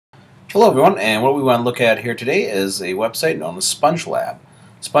Hello everyone, and what we want to look at here today is a website known as Spongelab.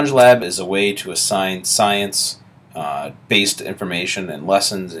 Spongelab is a way to assign science-based information and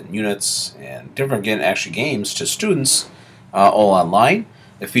lessons and units and different games to students all online.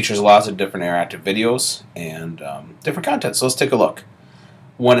 It features lots of different interactive videos and different content, so let's take a look.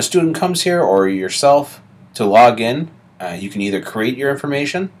 When a student comes here or yourself to log in, you can either create your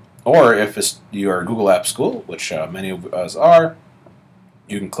information, or if you are a Google App School, which many of us are,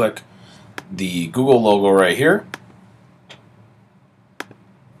 you can click the Google logo right here,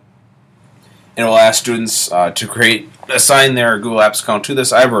 and it will ask students to assign their Google Apps account to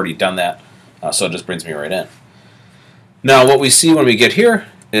this. I've already done that, so it just brings me right in. Now what we see when we get here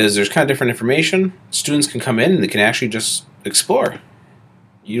is there's kind of different information. Students can come in and they can actually just explore.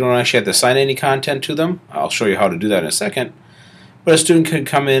 You don't actually have to assign any content to them. I'll show you how to do that in a second. But a student can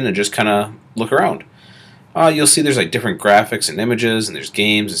come in and just kind of look around. You'll see there's like different graphics and images, and there's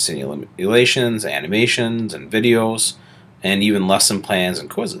games and simulations, animations and videos, and even lesson plans and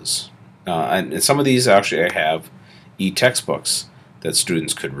quizzes. And some of these actually have e-textbooks that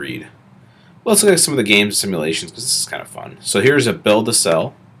students could read. Well, let's look at some of the games and simulations because this is kind of fun. So here's a build a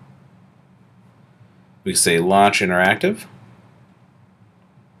cell. We say launch interactive.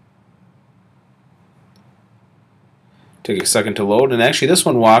 Take a second to load, and actually this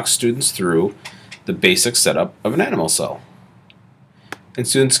one walks students through the basic setup of an animal cell. And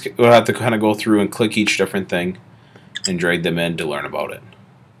students will have to kind of go through and click each different thing and drag them in to learn about it.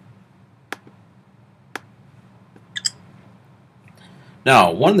 Now,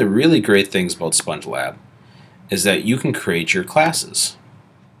 one of the really great things about Spongelab is that you can create your classes.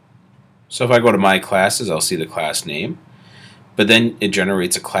 So if I go to my classes, I'll see the class name, but then it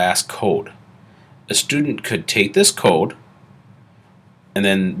generates a class code. A student could take this code, and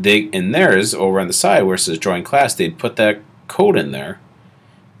then in theirs, over on the side where it says join class, they'd put that code in there,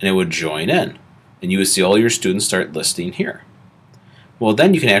 and it would join in. And you would see all your students start listing here. Well,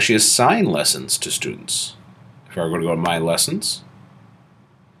 then you can actually assign lessons to students. If I were going to go to my lessons,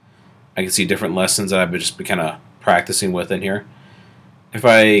 I can see different lessons that I've just been kind of practicing with in here. If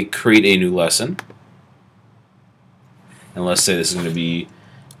I create a new lesson, and let's say this is going to be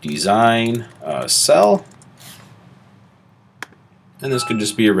design a cell, and this could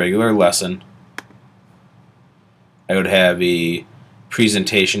just be a regular lesson. I would have a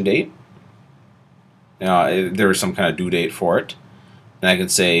presentation date. Now, there was some kind of due date for it, and I can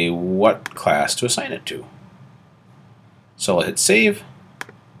say what class to assign it to. So I'll hit save,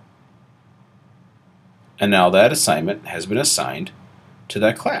 and now that assignment has been assigned to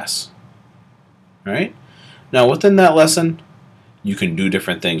that class. All right. Now within that lesson, you can do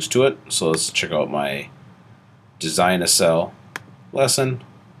different things to it. So let's check out my design a cell lesson.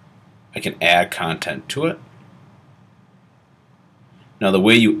 I can add content to it. Now the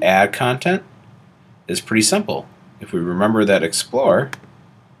way you add content is pretty simple. If we remember that explore,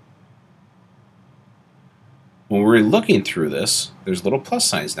 when we're looking through this, there's little plus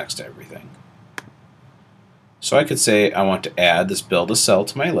signs next to everything. So I could say I want to add this build a cell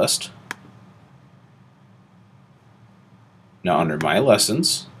to my list. Now under my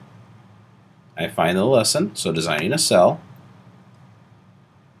lessons, I find the lesson, so designing a cell,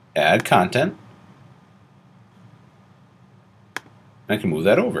 add content, and I can move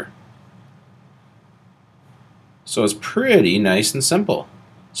that over. So it's pretty nice and simple.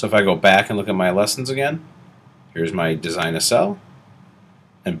 So if I go back and look at my lessons again, here's my design a cell,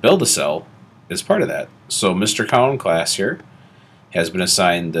 and build a cell is part of that. So Mr. Cowan class here has been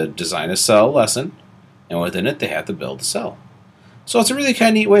assigned the design a cell lesson, and within it they have to build a cell. So it's a really kind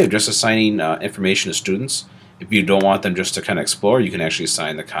of neat way of just assigning information to students. If you don't want them just to kind of explore, you can actually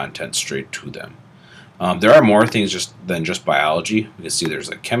assign the content straight to them. There are more things than just biology. We can see there's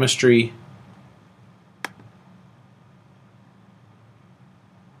like chemistry,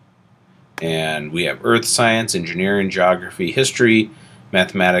 and we have earth science, engineering, geography, history,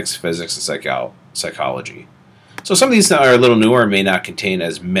 mathematics, physics, and psychology. So some of these are a little newer and may not contain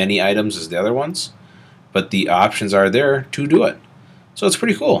as many items as the other ones, but the options are there to do it. So it's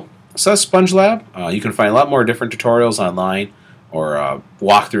pretty cool. So that's Spongelab. You can find a lot more different tutorials online or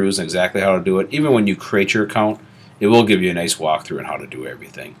walkthroughs on exactly how to do it. Even when you create your account, it will give you a nice walkthrough on how to do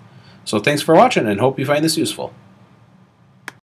everything. So thanks for watching, and hope you find this useful.